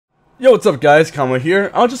Yo, what's up guys, Kama here.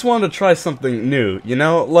 I just wanted to try something new,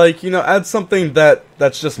 add something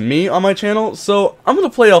that's just me on my channel. So, I'm gonna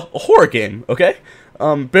play a horror game, okay?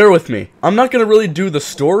 Bear with me. I'm not gonna really do the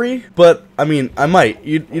story, but, I mean, I might.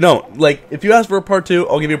 You know, like, if you ask for a part 2,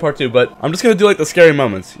 I'll give you a part 2, but I'm just gonna do, like, the scary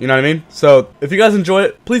moments, you know what I mean? So, if you guys enjoy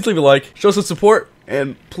it, please leave a like, show some support,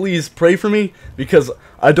 and please pray for me, because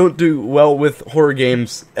I don't do well with horror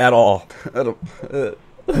games at all.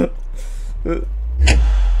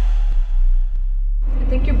 I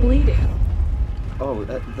think you're bleeding. Oh,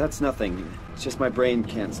 that's nothing. It's just my brain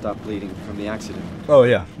can't stop bleeding from the accident. Oh,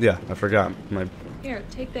 yeah, I forgot. My Here,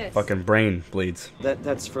 take this. fucking brain bleeds.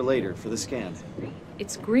 That's for later, for the scan.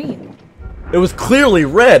 It's green. It was clearly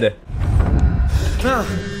red!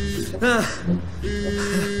 Christ.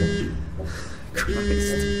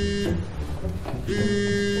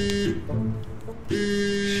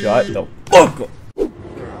 Shut the fuck up!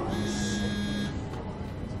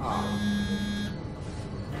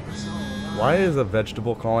 Why is a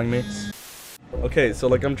vegetable calling me? Okay, so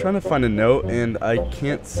like I'm trying to find a note and I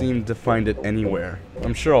can't seem to find it anywhere.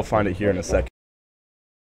 I'm sure I'll find it here in a second.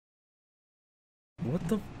 What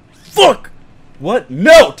the fuck? What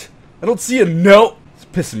note? I don't see a note. It's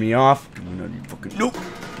pissing me off. No, you fucking nope.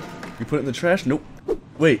 You put it in the trash? Nope.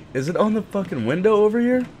 Wait, is it on the fucking window over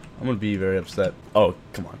here? I'm gonna be very upset. Oh,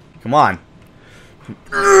 come on. Come on.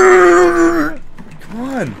 Come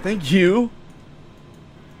on, thank you.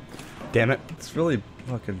 Damn it. It's really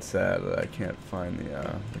fucking sad that I can't find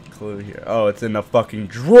the clue here. Oh, it's in the fucking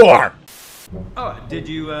drawer! Oh, did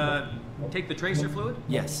you, take the tracer fluid?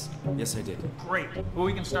 Yes. Yes, I did. Great. Well,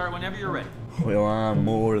 we can start whenever you're ready. Well, I'm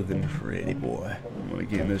more than ready, boy. I'm gonna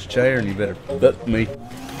get in this chair and you better fuck me.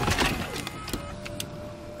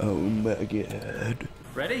 Oh my god.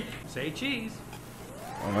 Ready? Say cheese.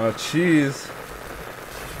 Oh, cheese.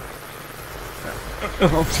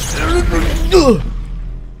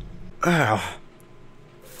 Ow.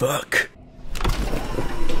 Fuck.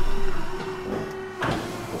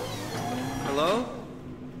 Hello?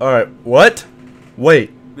 Alright, what?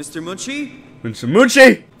 Wait. Mr. Munchie? Mr.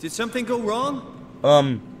 Moochie? Did something go wrong?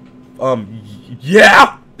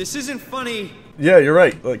 Yeah! This isn't funny. Yeah, you're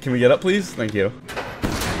right. Can we get up, please? Thank you.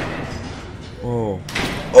 Oh.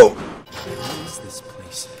 Oh! What is this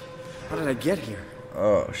place? How did I get here?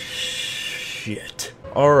 Oh, shit.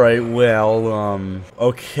 Alright, well,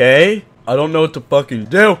 okay. I don't know what to fucking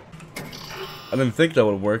do. I didn't think that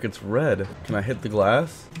would work. It's red. Can I hit the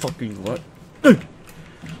glass? Fucking what? Will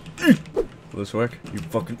this work? You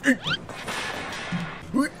fucking...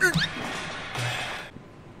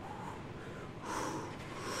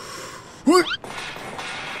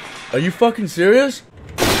 Are you fucking serious?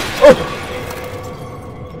 Oh!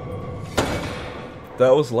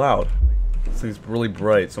 That was loud. This thing's really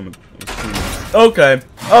bright, so I'm... Okay.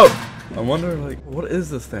 Oh! I wonder, like, what is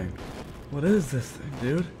this thing? What is this thing,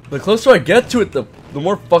 dude? The closer I get to it, the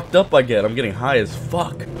more fucked up I get. I'm getting high as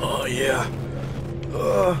fuck. Oh, yeah.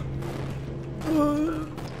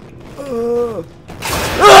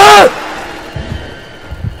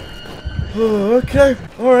 Okay.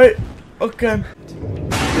 Alright. Okay.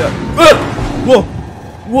 Yeah. Whoa!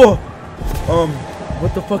 Whoa!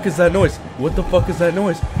 What the fuck is that noise? What the fuck is that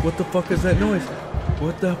noise? What the fuck is that noise?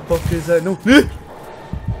 What the fuck is that noise? What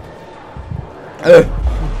the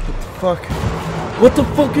fuck? What the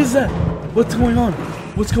fuck is that? What's going on?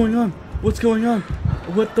 What's going on? What's going on?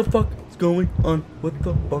 What the fuck is going on? What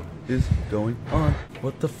the fuck is going on?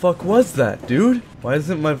 What the fuck was that, dude? Why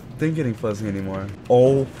isn't my thing getting fuzzy anymore?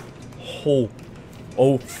 Oh,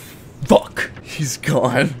 fuck. He's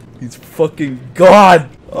gone. He's fucking gone.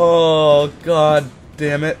 Oh, god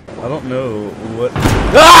damn it. I don't know what...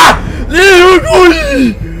 Ah!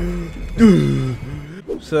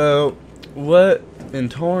 So, what in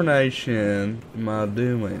tarnation am I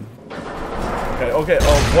doing? Okay,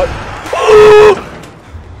 oh, what?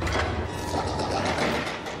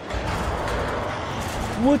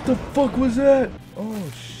 What the fuck was that?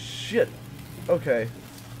 Oh, shit. Okay.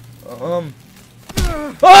 Ah!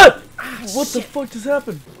 What the fuck just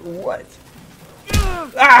happened? What?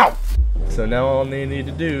 Ow! So now all I need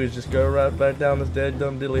to do is just go right back down this dead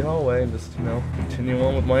dumb diddly hallway and just, continue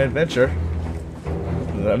on with my adventure.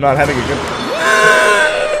 I'm not having a good...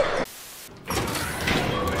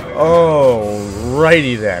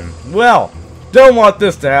 Alrighty then. Well, don't want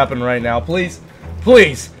this to happen right now. Please,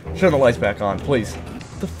 please, turn the lights back on, please.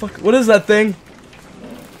 What the fuck? What is that thing?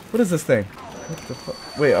 What is this thing? What the fuck?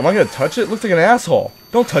 Wait, am I gonna touch it? It looks like an asshole.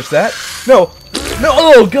 Don't touch that. No. No.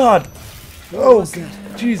 Oh, God. Oh, God.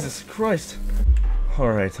 Jesus Christ.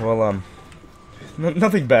 Alright, well,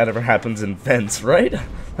 nothing bad ever happens in vents, right?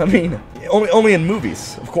 I mean, only in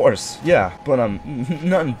movies, of course. Yeah, but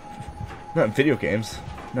not in video games.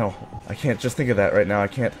 No, I can't just think of that right now. I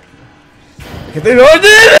can't think of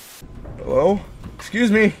it. Hello? Excuse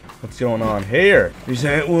me. What's going on here? Is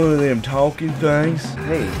that one of them talking things?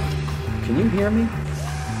 Hey, can you hear me?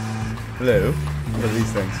 Hello? What are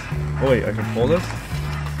these things? Oh wait, I can pull this?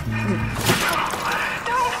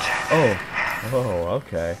 Oh,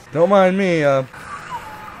 okay. Don't mind me,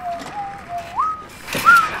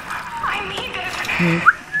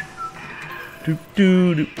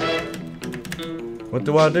 What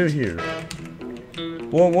do I do here?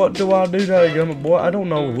 Well, what do I do, dadgummit boy? I don't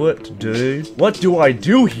know what to do. What do I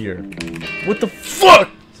do here? What the fuck?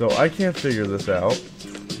 So I can't figure this out.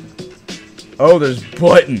 Oh, there's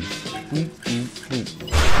buttons.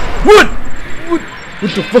 What?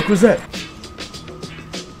 What the fuck was that?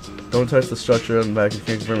 Don't touch the structure on the back. You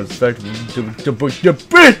can't confirm it's effective.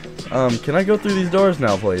 Can I go through these doors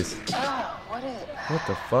now, please? Oh, What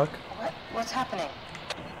the fuck? what's happening?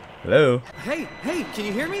 Hello? Hey, can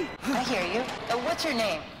you hear me? I hear you. What's your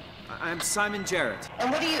name? I'm Simon Jarrett.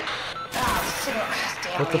 And what do you...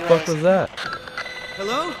 damn What the relays. fuck was that?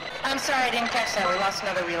 Hello? I'm sorry, I didn't catch that. We lost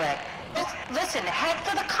another relay. Just listen, head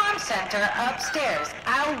for the comm center upstairs.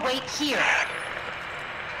 I'll wait here.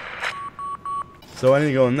 So I need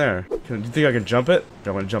to go in there. Do you think I can jump it?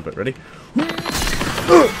 I'm gonna jump it. Ready?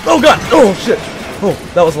 Oh god! Oh shit! Oh,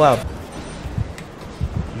 that was loud.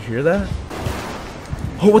 You hear that?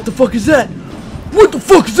 Oh, what the fuck is that? What the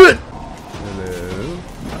fuck is it? Hello?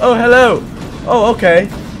 Oh, hello! Oh, okay.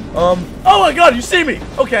 Oh my god, you see me!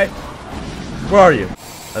 Okay. Where are you?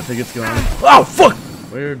 I think it's going. Oh, fuck!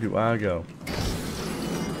 Where do I go?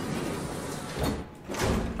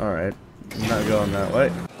 Alright. I'm not going that way.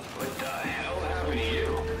 What the hell happened to you?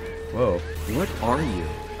 Whoa. What are you?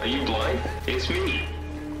 Are you blind? It's me.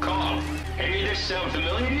 Calm. Any of this sound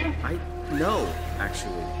familiar to you? No,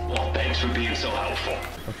 actually. Well, thanks for being so helpful.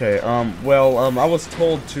 Okay, well, I was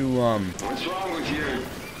told to, What's wrong with your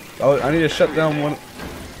I need to shut down one.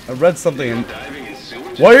 I read something and. diving in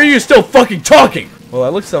sewage? Why are you still fucking talking? Well, I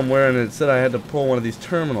looked somewhere and it said I had to pull one of these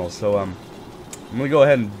terminals, so, I'm gonna go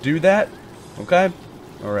ahead and do that. Okay?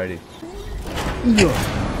 Alrighty.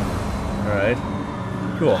 Alright.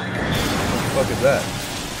 Cool. What the fuck is that?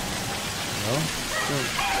 No?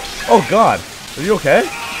 Oh god! Are you okay?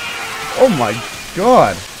 Oh my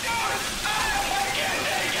god!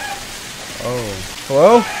 Oh.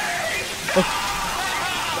 Hello?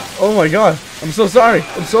 Oh my god! I'm so sorry!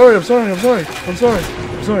 I'm sorry! I'm sorry! I'm sorry! I'm sorry!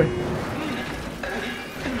 I'm sorry!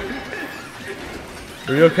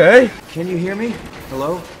 Are you okay? Can you hear me?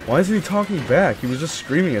 Hello? Why isn't he talking back? He was just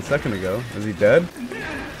screaming a second ago. Is he dead?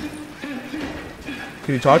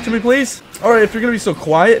 Can you talk to me, please? Alright, if you're gonna be so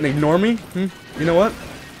quiet and ignore me, you know what?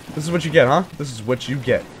 This is what you get, huh? This is what you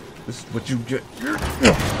get. This is what you get.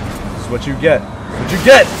 This is what you get. What you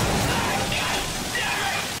get!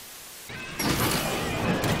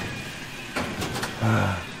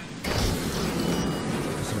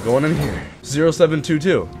 So I'm going in here.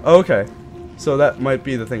 0722. Oh, okay. So that might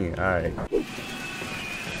be the thingy. Alright.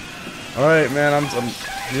 Alright, man.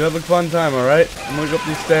 You have a fun time, alright? I'm gonna go up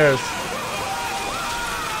these stairs.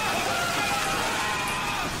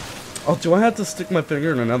 Oh, do I have to stick my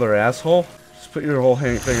finger in another asshole? Just put your whole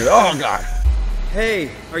finger. Oh, God.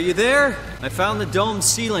 Hey, are you there? I found the dome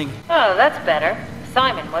ceiling. Oh, that's better.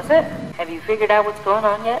 Simon, was it? Have you figured out what's going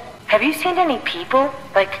on yet? Have you seen any people?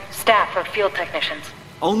 Like staff or field technicians?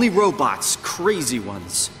 Only robots, crazy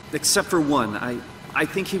ones. Except for one. I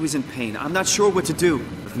think he was in pain. I'm not sure what to do.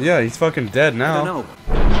 Yeah, he's fucking dead now. I don't know.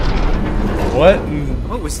 What?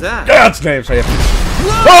 What was that? God's name, say it.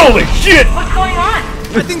 Holy shit! What's going on?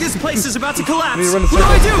 I think this place is about to collapse. Need to run the What do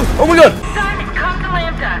I do? Oh my god! Simon, come to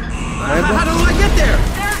Lambda. How do I get there?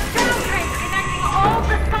 There are sound trains connecting all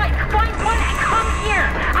the sites. Find one and come here.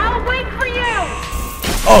 I'll wait for you.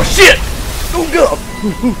 Oh shit! Oh god!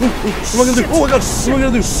 What am I gonna do? Oh my god! What am I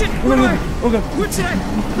gonna do? Shit, What am I gonna do? Oh god! What's that?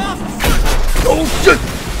 Oh shit!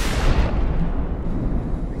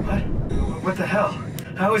 What the hell?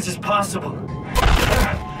 How is this possible?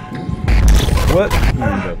 What?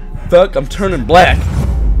 The fuck? I'm turning black.